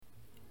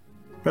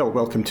Well,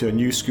 welcome to a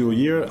new school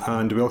year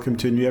and welcome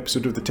to a new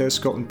episode of the TES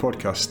Scotland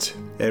podcast.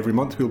 Every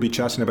month we'll be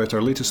chatting about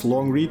our latest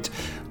long read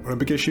or a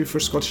big issue for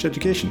Scottish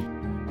education.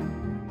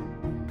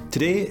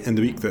 Today, in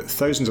the week that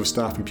thousands of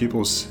staff and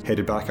pupils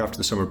headed back after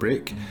the summer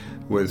break,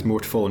 with more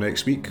to follow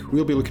next week,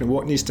 we'll be looking at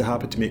what needs to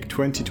happen to make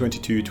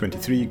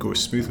 2022-23 go as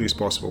smoothly as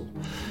possible.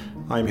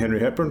 I'm Henry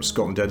Hepburn,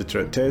 Scotland editor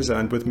at TES,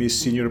 and with me is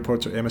senior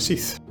reporter Emma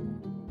Seath.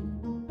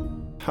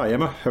 Hi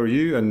Emma, how are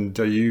you, and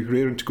are you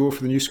raring to go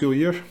for the new school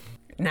year?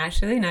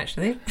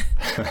 Naturally.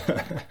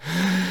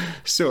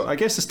 So I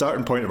guess the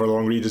starting point of our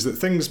long read is that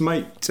things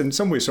might in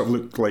some ways sort of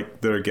look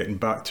like they're getting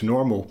back to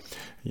normal.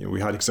 You know,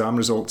 we had exam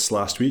results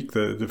last week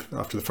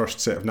after the first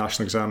set of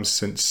national exams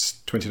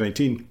since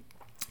 2019,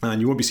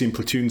 and you won't be seeing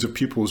platoons of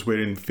pupils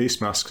wearing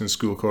face masks in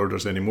school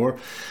corridors anymore.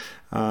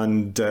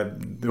 And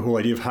the whole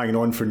idea of hanging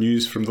on for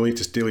news from the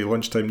latest daily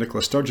lunchtime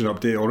Nicola Sturgeon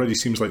update already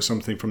seems like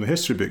something from the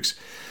history books.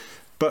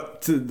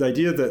 But the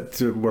idea that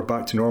we're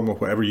back to normal,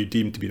 whatever you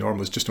deem to be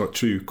normal, is just not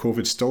true.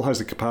 COVID still has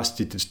the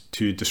capacity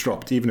to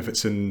disrupt, even if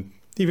it's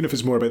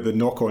more about the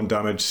knock-on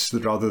damage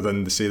rather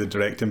than, the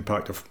direct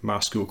impact of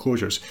mass school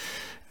closures.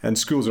 And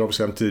schools are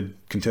obviously having to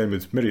contend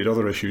with myriad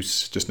other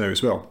issues just now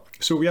as well.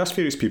 So we asked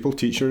various people,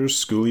 teachers,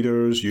 school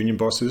leaders, union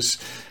bosses.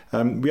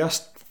 We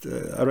asked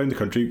around the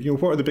country,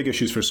 what are the big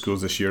issues for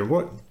schools this year?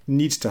 What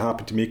needs to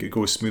happen to make it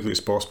go as smoothly as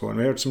possible? And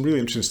we heard some really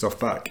interesting stuff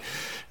back.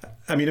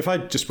 I mean, if I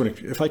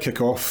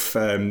kick off,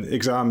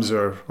 exams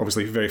are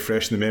obviously very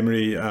fresh in the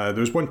memory. There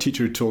was one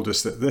teacher who told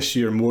us that this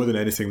year, more than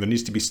anything, there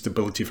needs to be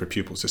stability for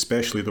pupils,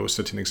 especially those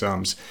sitting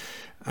exams.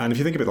 And if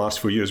you think about the last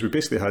 4 years, we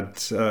basically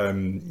had,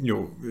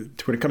 when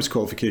it comes to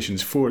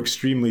qualifications, 4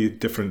 extremely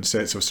different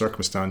sets of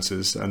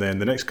circumstances. And then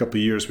the next couple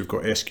of years, we've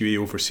got SQA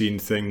overseeing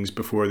things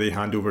before they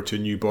hand over to a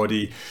new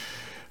body.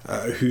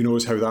 Who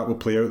knows how that will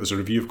play out? There's a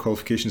review of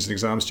qualifications and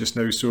exams just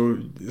now. So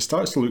it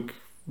starts to look,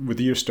 with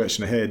the year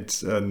stretching ahead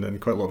and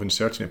quite a lot of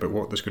uncertainty about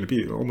what there's going to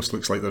be, it almost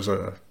looks like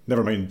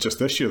never mind just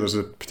this year, there's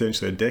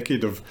potentially a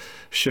decade of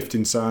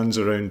shifting sands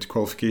around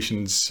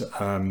qualifications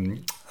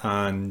and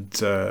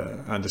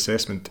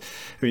assessment.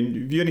 I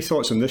mean, have you any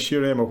thoughts on this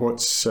year, Emma?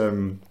 What's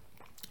the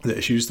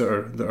issues that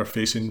are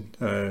facing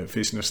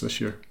us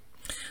this year?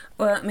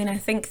 Well, I mean, I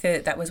think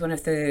that was one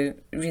of the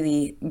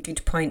really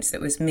good points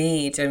that was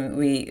made. And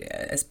we,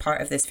 as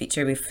part of this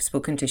feature, we've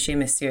spoken to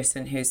Seamus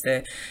Searson, who's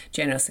the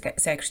General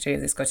Secretary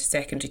of the Scottish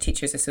Secondary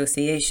Teachers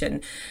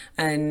Association.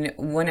 And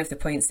one of the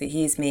points that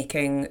he's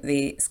making,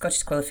 the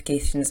Scottish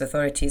Qualifications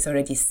Authority has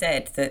already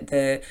said that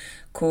the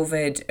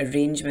COVID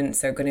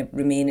arrangements are going to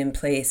remain in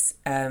place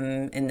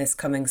in this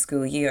coming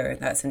school year.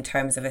 That's in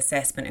terms of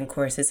assessment and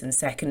courses in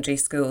secondary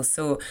schools.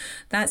 So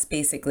that's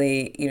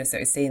basically,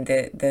 sort of saying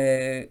that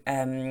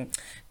the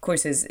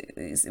courses,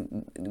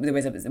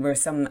 there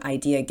was some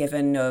idea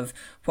given of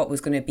what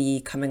was going to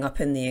be coming up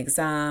in the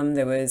exam.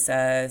 There was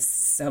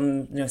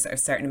some sort of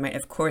certain amount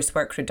of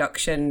coursework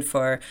reduction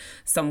for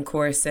some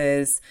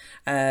courses.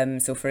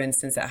 So for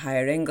instance, at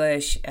Higher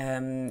English,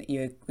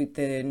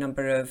 the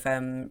number of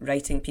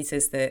writing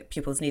pieces that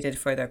pupils needed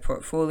for their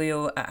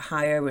portfolio at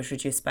Higher was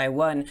reduced by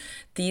 1.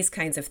 These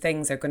kinds of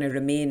things are going to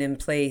remain in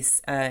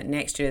place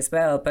next year as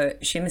well.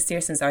 But Seamus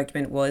Searson's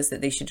argument was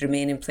that they should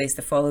remain in place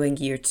the following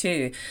year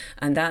too.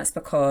 And that's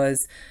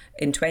because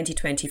in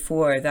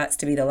 2024, that's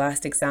to be the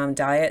last exam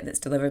diet that's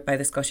delivered by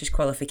the Scottish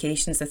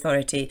Qualifications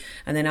Authority.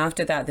 And then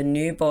after that, the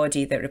new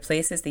body that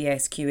replaces the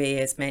SQA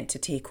is meant to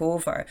take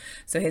over.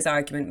 So his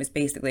argument was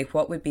basically,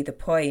 what would be the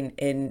point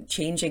in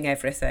changing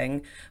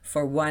everything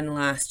for one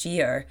last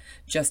year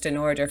just in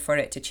order for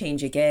it to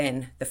change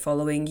again the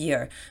following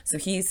year? So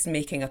he's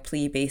making a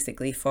plea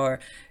basically for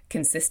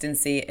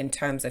consistency in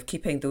terms of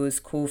keeping those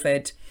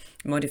COVID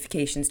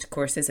modifications to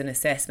courses and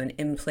assessment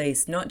in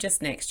place, not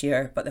just next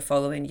year, but the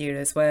following year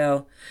as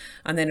well.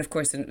 And then, of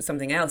course,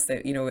 something else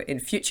that, in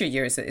future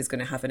years is going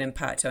to have an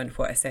impact on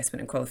what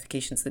assessment and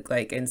qualifications look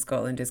like in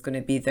Scotland is going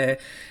to be the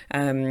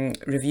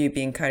review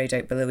being carried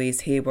out by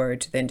Louise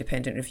Hayward, the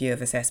independent review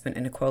of assessment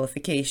and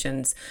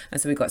qualifications. And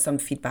so we got some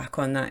feedback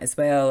on that as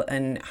well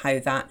and how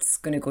that's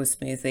going to go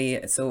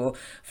smoothly. So,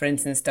 for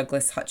instance,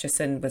 Douglas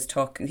Hutchison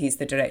he's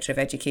the Director of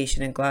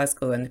Education in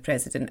Glasgow and the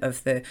President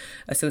of the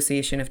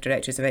Association of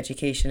Directors of Education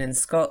in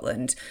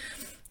Scotland.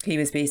 He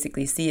was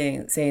basically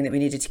saying that we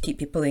needed to keep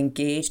people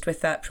engaged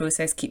with that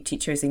process, keep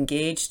teachers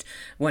engaged.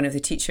 One of the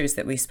teachers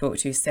that we spoke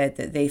to said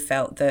that they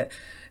felt that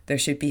there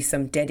should be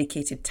some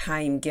dedicated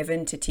time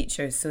given to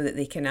teachers so that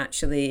they can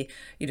actually,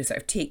 sort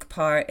of take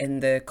part in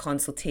the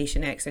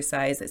consultation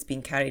exercise that's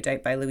being carried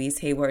out by Louise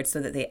Hayward, so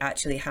that they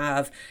actually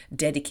have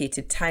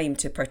dedicated time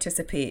to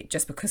participate,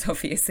 just because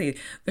obviously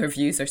their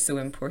views are so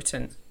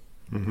important.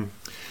 Mm-hmm.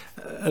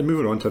 And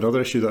moving on to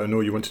another issue that I know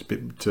you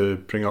wanted to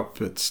bring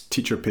up, it's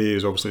teacher pay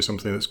is obviously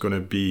something that's going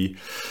to be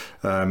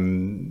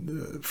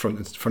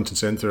front and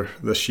centre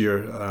this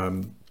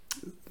year.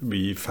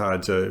 We've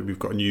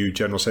got a new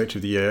General Secretary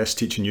of the EIS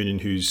Teaching Union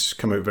who's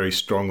come out very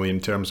strongly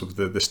in terms of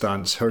the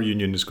stance her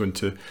union is going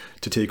to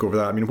take over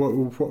that. I mean,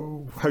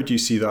 how do you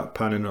see that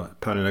panning out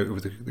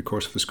over the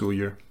course of the school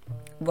year?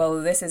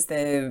 Well, this is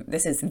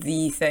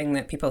the thing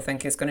that people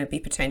think is going to be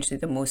potentially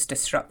the most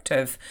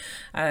disruptive,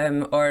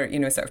 or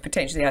sort of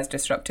potentially as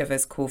disruptive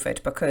as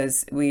COVID,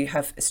 because we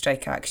have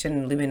strike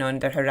action looming on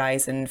the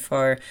horizon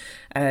for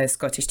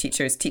Scottish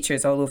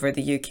teachers all over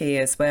the UK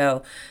as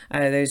well.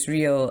 There's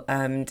real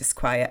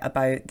disquiet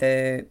about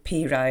the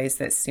pay rise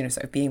that's sort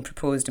of being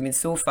proposed. I mean,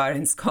 so far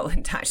in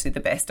Scotland, actually,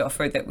 the best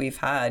offer that we've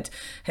had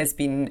has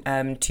been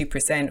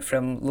 2%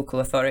 from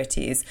local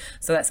authorities.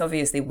 So that's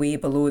obviously way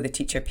below the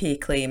teacher pay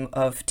claim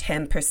of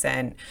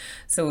 10%.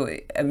 So,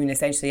 I mean,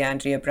 essentially,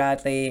 Andrea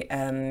Bradley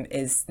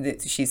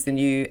she's the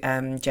new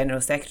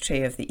General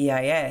Secretary of the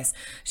EIS.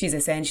 She's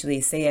essentially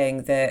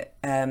saying that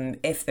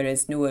if there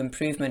is no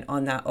improvement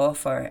on that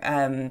offer,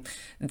 then,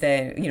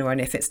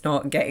 and if it's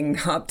not getting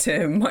up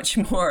to much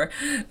more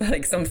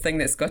like something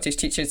that Scottish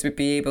teachers would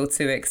be able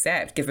to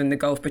accept, given the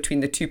gulf between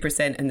the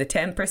 2% and the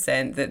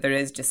 10% that there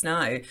is just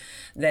now,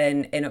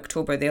 then in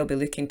October they'll be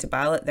looking to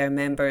ballot their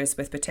members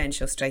with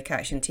potential strike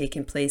action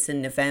taking place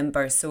in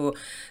November. So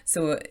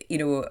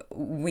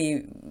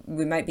we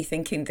might be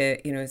thinking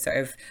that sort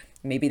of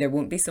maybe there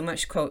won't be so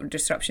much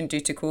disruption due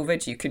to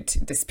COVID. You could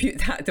dispute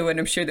that, though, and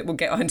I'm sure that we'll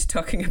get on to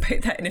talking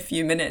about that in a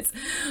few minutes.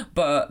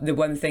 But the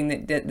one thing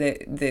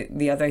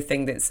the other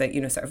thing that's sort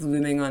of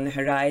looming on the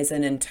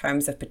horizon in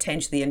terms of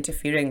potentially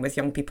interfering with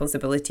young people's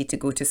ability to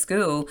go to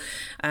school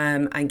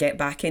and get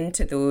back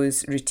into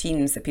those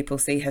routines that people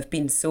say have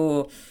been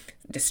so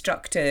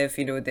destructive,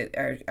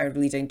 that are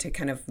leading to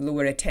kind of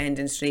lower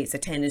attendance rates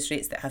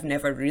that have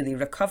never really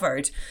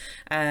recovered,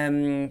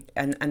 and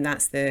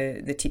that's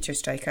the teacher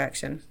strike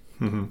action.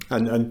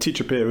 Mm-hmm. And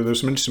teacher pay,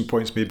 there's some interesting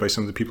points made by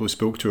some of the people who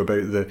spoke to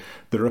about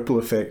the ripple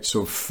effects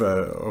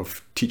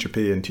of teacher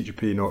pay and teacher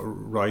pay not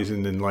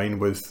rising in line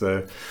with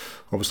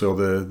obviously all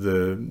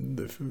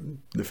the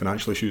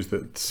financial issues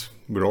that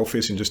we're all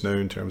facing just now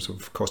in terms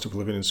of cost of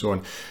living and so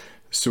on.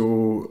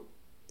 So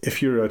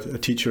if you're a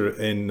teacher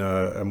in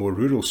a more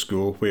rural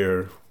school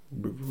which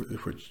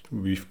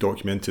we've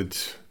documented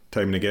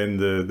time and again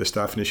the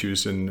staffing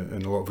issues in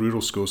a lot of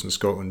rural schools in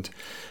Scotland,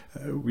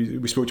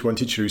 we spoke to one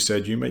teacher who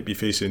said you might be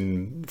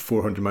facing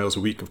 400 miles a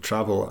week of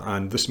travel,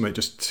 and this might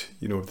just,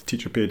 if the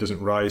teacher pay doesn't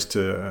rise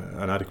to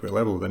an adequate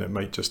level, then it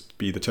might just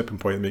be the tipping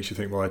point that makes you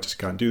think, well, I just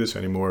can't do this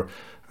anymore.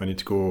 I need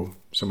to go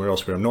somewhere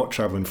else where I'm not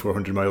travelling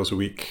 400 miles a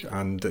week,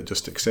 and it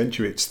just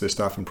accentuates the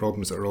staffing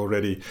problems that are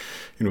already,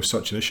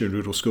 such an issue in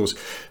rural schools.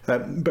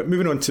 But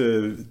moving on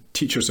to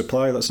teacher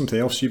supply, that's something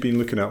else you've been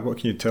looking at. What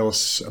can you tell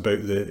us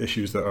about the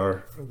issues that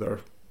are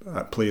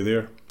at play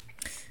there?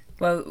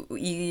 Well,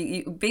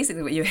 you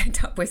basically what you end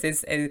up with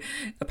is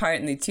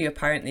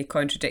apparently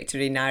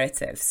contradictory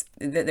narratives.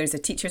 That there's a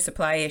teacher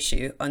supply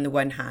issue on the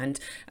one hand,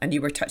 and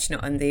you were touching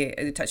on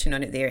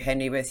it there,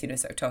 Henry, with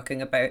sort of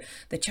talking about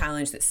the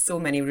challenge that so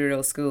many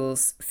rural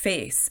schools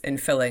face in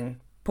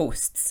filling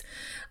posts.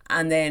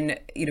 And then,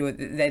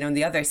 then on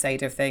the other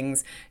side of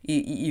things,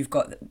 you've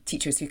got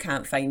teachers who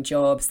can't find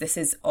jobs. This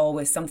is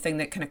always something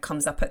that kind of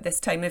comes up at this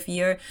time of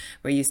year,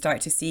 where you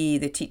start to see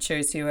the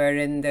teachers who are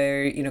in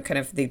their,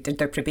 they did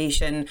their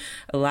probation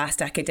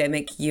last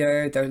academic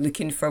year, they're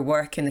looking for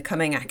work in the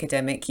coming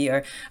academic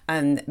year,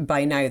 and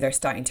by now they're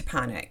starting to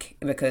panic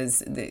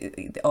because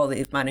all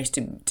they've managed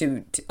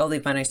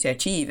to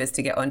achieve is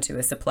to get onto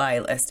a supply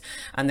list,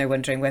 and they're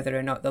wondering whether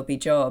or not there'll be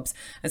jobs.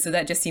 And so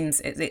that just seems,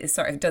 it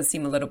sort of does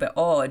seem a little bit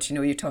odd.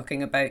 You're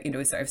talking about,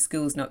 sort of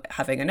schools not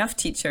having enough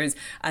teachers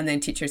and then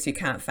teachers who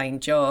can't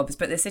find jobs.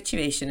 But the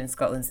situation in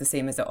Scotland is the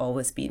same as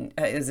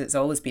it's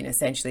always been,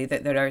 essentially,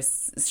 that there are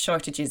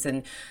shortages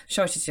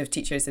of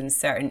teachers in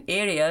certain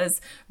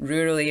areas,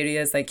 rural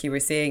areas, like you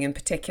were saying in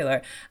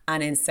particular,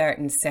 and in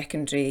certain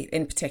secondary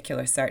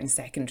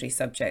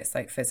subjects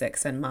like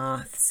physics and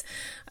maths.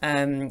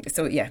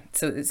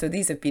 So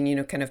these have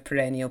been, kind of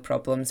perennial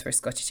problems for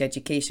Scottish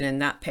education, and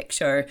that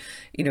picture,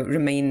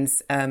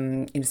 remains,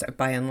 sort of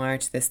by and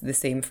large the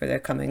same for the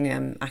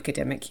coming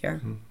academic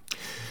year.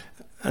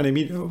 And I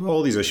mean,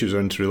 all these issues are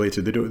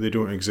interrelated. They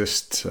don't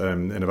exist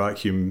in a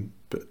vacuum.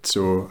 But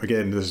so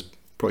again, this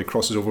probably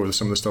crosses over with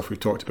some of the stuff we've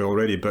talked about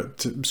already.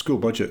 But school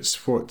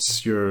budgets,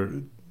 what's your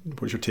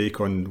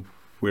take on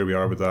where we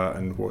are with that,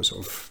 and what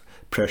sort of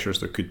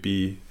pressures there could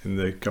be in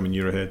the coming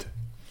year ahead?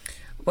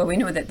 Well, we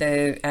know that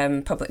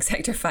the public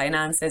sector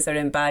finances are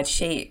in bad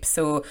shape,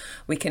 so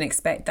we can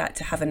expect that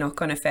to have a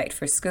knock-on effect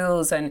for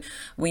schools. And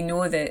we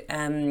know that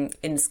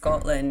in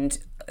Scotland,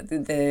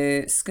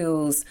 the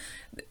schools,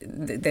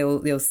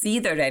 they'll see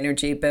their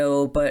energy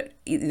bill, but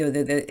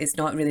it's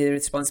not really the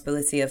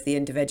responsibility of the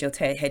individual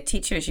head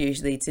teachers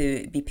usually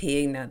to be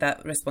paying that.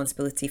 That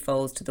responsibility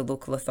falls to the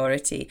local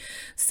authority.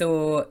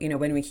 So,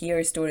 when we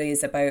hear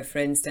stories about, for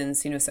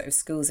instance, sort of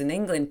schools in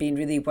England being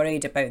really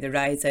worried about the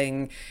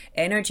rising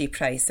energy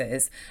price,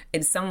 prices,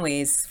 in some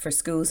ways for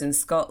schools in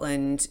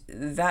Scotland,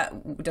 that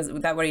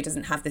worry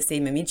doesn't have the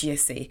same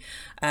immediacy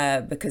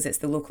because it's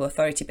the local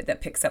authority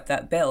that picks up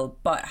that bill.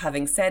 But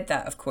having said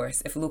that, of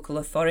course, if local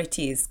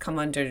authority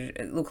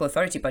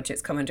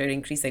budgets come under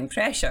increasing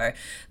pressure,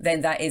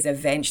 then that is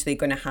eventually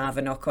going to have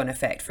a knock-on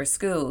effect for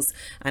schools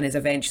and is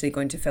eventually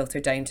going to filter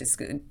down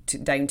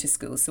to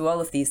schools. So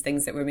all of these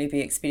things that we're maybe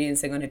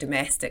experiencing on a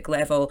domestic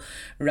level,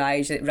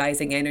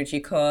 rising energy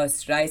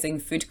costs, rising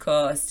food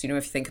costs, if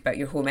you think about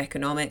your home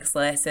economics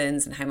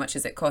lessons and how much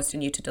is it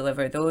costing you to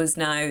deliver those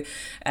now,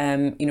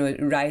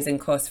 rising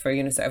costs for,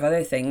 sort of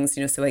other things,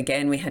 so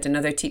again, we had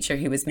another teacher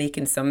who was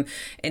making some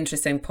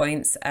interesting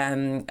points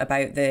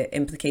about the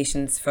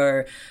implications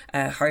for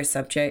her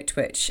subject,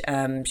 which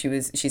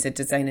she's a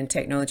design and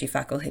technology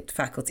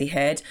faculty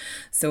head.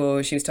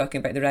 So she was talking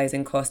about the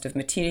rising cost of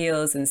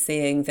materials and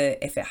saying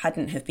that if it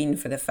hadn't have been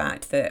for the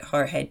fact that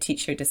her head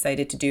teacher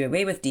decided to do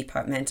away with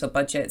departmental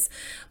budgets,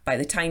 by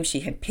the time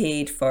she had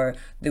paid for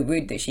the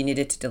wood that she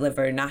needed to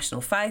deliver a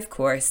National 5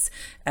 course,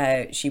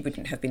 she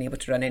wouldn't have been able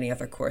to run any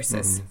other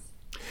courses.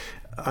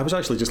 I was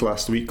actually just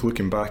last week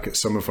looking back at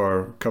some of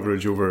our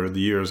coverage over the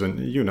years, and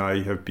you and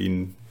I have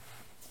been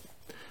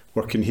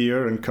working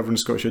here and covering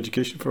Scottish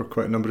education for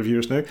quite a number of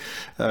years now.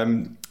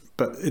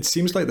 But it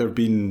seems like there have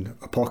been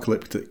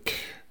apocalyptic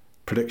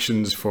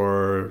predictions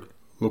for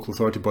local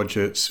authority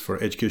budgets,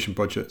 for education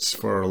budgets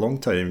for a long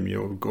time.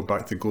 Go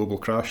back to the global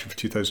crash of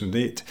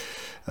 2008.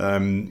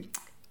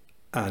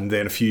 And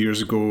then a few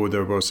years ago,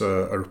 there was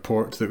a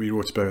report that we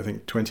wrote about, I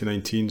think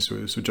 2019,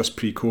 so just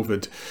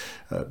pre-COVID,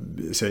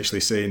 essentially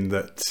saying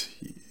that,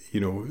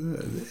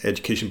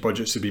 education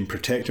budgets have been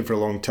protected for a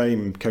long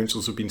time.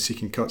 Councils have been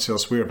seeking cuts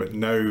elsewhere, but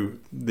now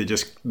the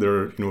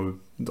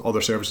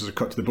other services are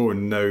cut to the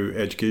bone. Now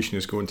education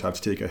is going to have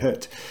to take a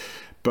hit.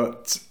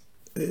 But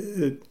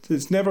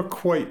it's never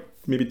quite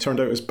maybe turned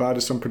out as bad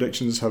as some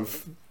predictions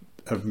have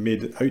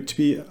made it out to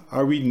be.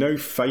 Are we now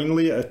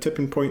finally at a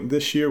tipping point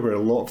this year where a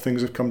lot of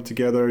things have come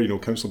together?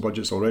 Council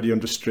budgets already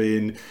under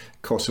strain,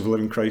 cost of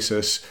living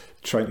crisis,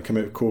 trying to come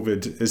out of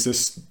COVID. Is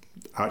this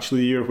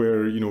actually a year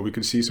where, we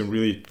could see some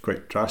really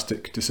quite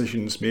drastic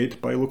decisions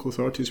made by local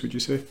authorities, would you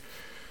say?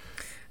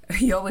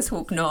 You always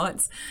hope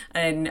not,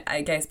 and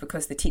I guess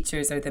because the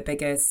teachers are the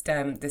biggest,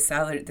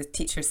 the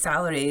teachers'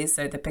 salaries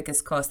are the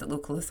biggest cost that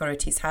local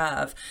authorities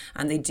have,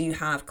 and they do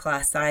have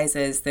class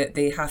sizes that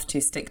they have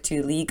to stick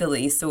to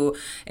legally. So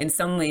in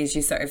some ways,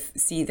 you sort of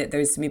see that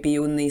there's maybe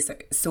only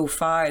so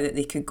far that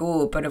they could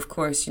go. But of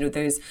course,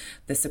 there's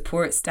the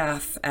support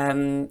staff,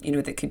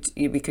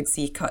 we could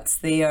see cuts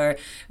there.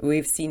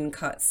 We've seen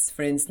cuts,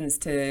 for instance,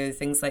 to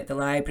things like the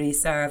library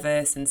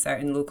service and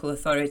certain local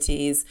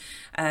authorities.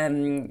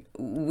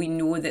 We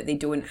know that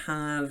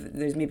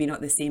there's maybe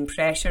not the same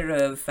pressure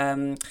of,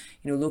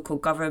 local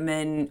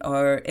government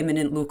or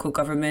imminent local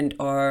government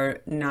or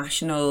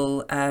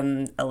national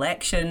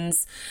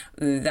elections.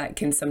 That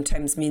can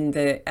sometimes mean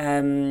that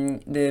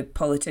the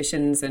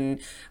politicians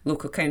and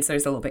local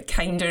councillors are a little bit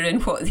kinder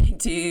in what they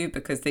do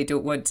because they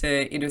don't want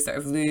to, they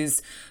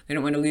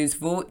don't want to lose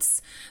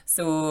votes.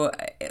 So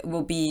it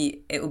will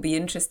be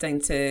interesting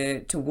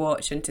to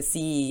watch and to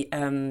see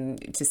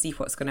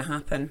what's going to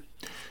happen.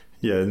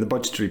 Yeah, and the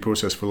budgetary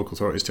process for local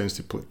authorities tends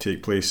to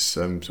take place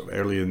sort of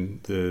early in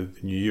the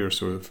new year,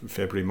 sort of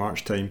February,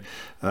 March time.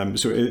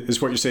 So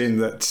is what you're saying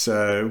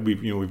that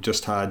we've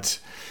just had.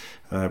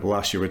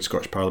 Last year we had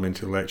Scottish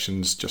parliamentary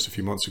elections. Just a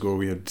few months ago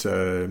we had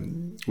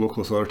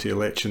local authority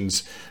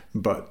elections,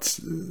 but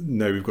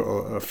now we've got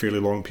a fairly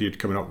long period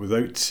coming up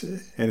without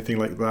anything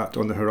like that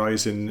on the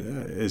horizon.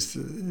 Is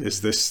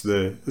this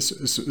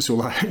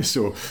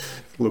so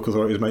local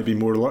authorities might be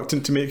more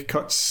reluctant to make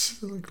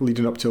cuts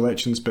leading up to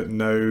elections, but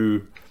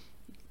now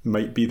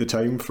might be the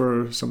time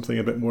for something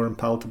a bit more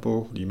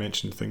unpalatable? You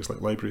mentioned things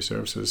like library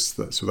services,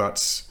 so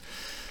that's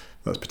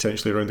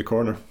potentially around the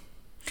corner.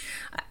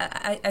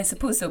 I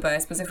suppose so, but I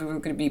suppose if we were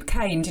going to be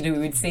kind, we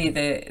would say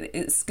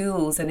that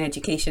schools and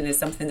education is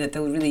something that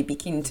they'll really be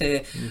keen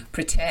to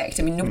protect.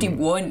 I mean, nobody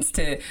wants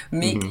to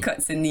make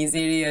cuts in these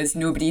areas.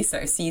 Nobody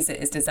sort of sees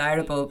it as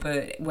desirable,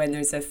 but when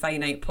there's a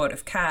finite pot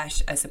of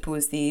cash, I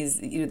suppose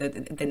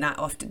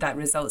that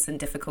results in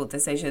difficult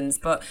decisions.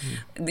 But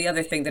the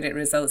other thing that it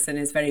results in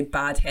is very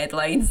bad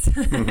headlines.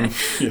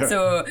 Yeah.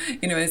 So,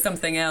 it's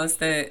something else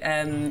that,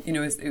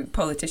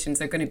 politicians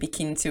are going to be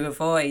keen to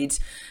avoid.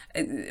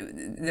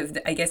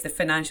 I guess the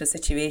financial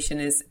situation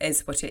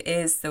is what it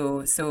is,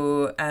 though.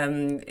 So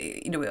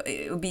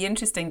it will be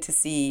interesting to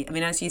see. I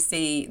mean, as you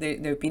say,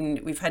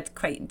 we've had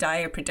quite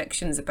dire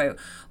predictions about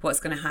what's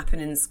going to happen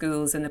in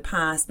schools in the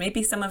past.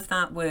 Maybe some of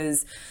that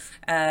was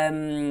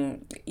kind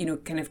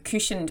of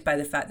cushioned by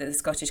the fact that the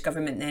Scottish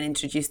Government then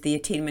introduced the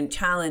Attainment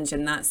Challenge,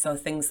 and that saw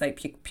things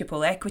like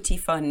Pupil Equity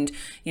Fund,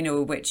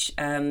 which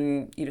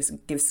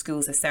gives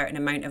schools a certain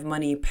amount of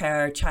money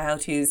per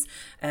child who's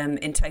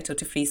entitled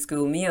to free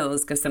school meals.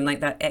 trials gives them like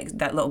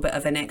that little bit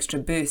of an extra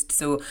boost.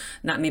 So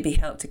that maybe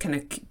help to kind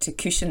of to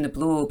cushion the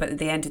blow. But at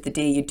the end of the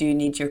day, you do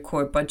need your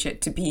core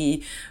budget to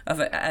be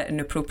at an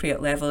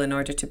appropriate level in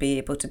order to be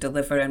able to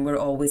deliver. And we're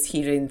always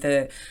hearing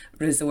the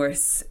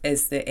resource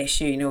is the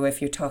issue, you know,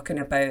 if you're talking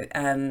about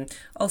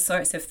all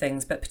sorts of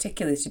things, but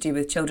particularly to do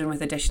with children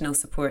with additional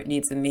support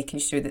needs and making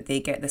sure that they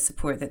get the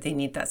support that they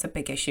need. That's a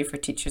big issue for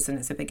teachers, and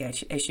it's a big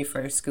issue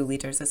for school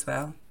leaders as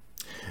well.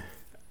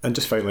 And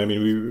just finally, I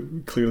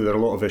mean, clearly there are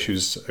a lot of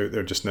issues out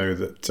there just now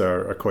that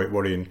are quite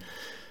worrying.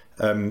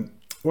 I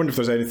wonder if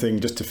there's anything,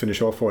 just to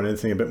finish off on,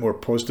 anything a bit more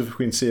positive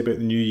we can say about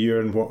the new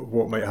year and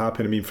what might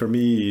happen. I mean, for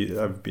me,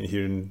 I've been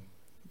hearing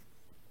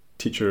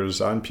teachers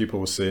and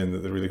pupils saying that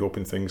they're really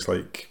hoping things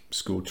like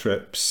school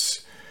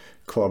trips,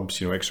 clubs,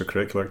 you know,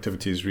 extracurricular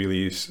activities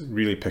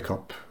really pick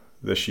up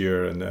this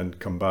year and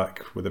come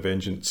back with a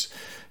vengeance.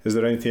 Is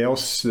there anything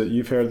else that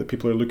you've heard that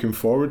people are looking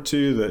forward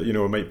to that, you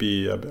know, might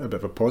be a bit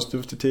of a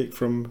positive to take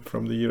from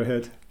the year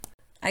ahead?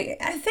 I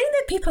think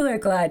that people are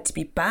glad to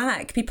be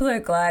back. People are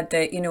glad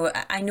that, you know,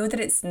 I know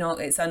that it's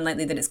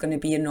unlikely that it's going to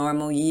be a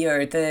normal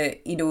year.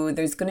 You know,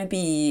 there's going to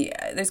be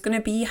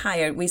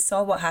higher. We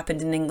saw what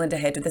happened in England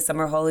ahead of the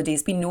summer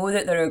holidays. We know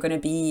that there are going to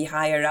be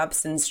higher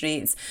absence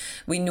rates.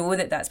 We know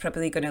that that's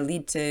probably going to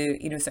lead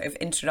to, you know, sort of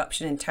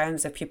disruption in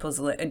terms of pupils'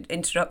 learnings.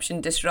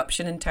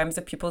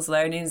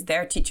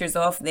 Their teachers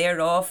off, they're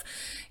off.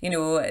 You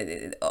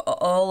know,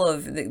 all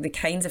of the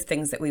kinds of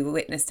things that we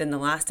witnessed in the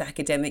last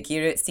academic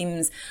year. It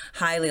seems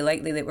highly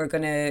likely that we're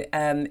going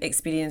to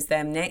experience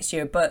them next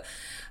year, but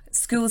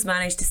schools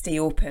managed to stay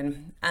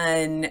open,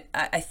 and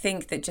I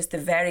think that just the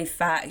very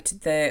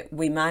fact that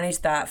we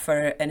managed that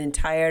for an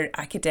entire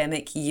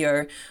academic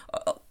year,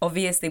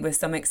 obviously with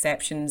some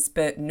exceptions,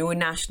 but no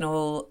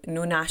national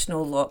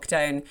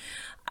lockdown,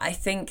 I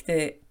think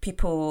that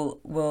people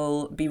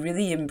will be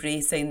really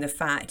embracing the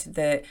fact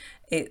that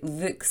it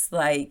looks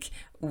like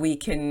we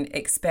can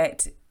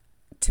expect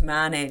to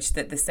manage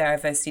that the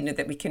service, you know,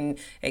 that we can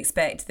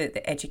expect that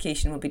the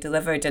education will be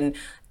delivered. And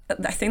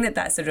I think that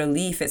that's a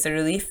relief. It's a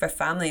relief for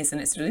families, and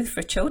it's a relief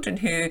for children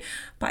who,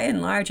 by and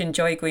large,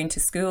 enjoy going to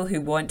school, who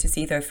want to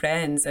see their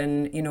friends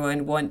and, you know,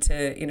 and want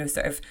to, you know,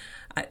 sort of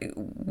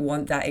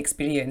want that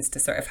experience to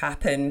sort of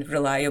happen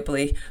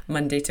reliably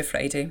Monday to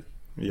Friday.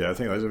 Yeah, I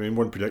think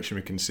one prediction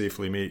we can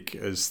safely make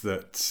is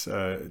that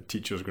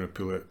teachers are going to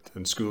pull out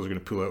and schools are going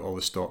to pull out all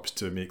the stops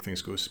to make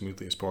things go as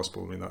smoothly as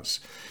possible. I mean,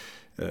 that's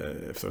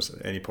if there's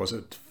any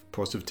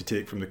positive to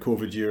take from the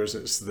COVID years,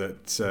 it's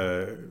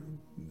that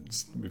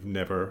we've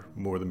never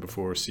more than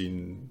before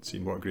seen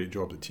what a great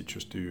job that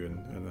teachers do,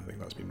 and I think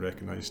that's been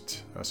recognised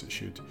as it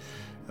should,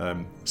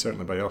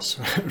 certainly by us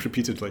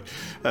repeatedly.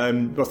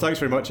 Well, thanks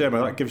very much,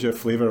 Emma. That gives you a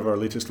flavour of our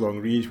latest long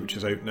read, which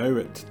is out now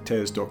at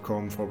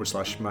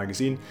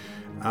tes.com/magazine.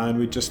 And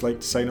we'd just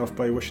like to sign off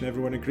by wishing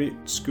everyone a great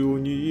school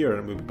new year,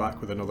 and we'll be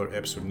back with another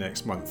episode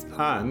next month.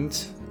 And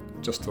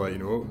just to let you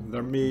know,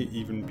 there may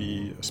even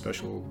be a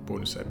special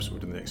bonus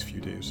episode in the next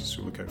few days,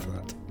 so look out for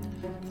that.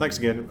 Thanks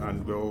again,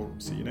 and we'll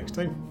see you next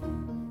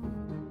time.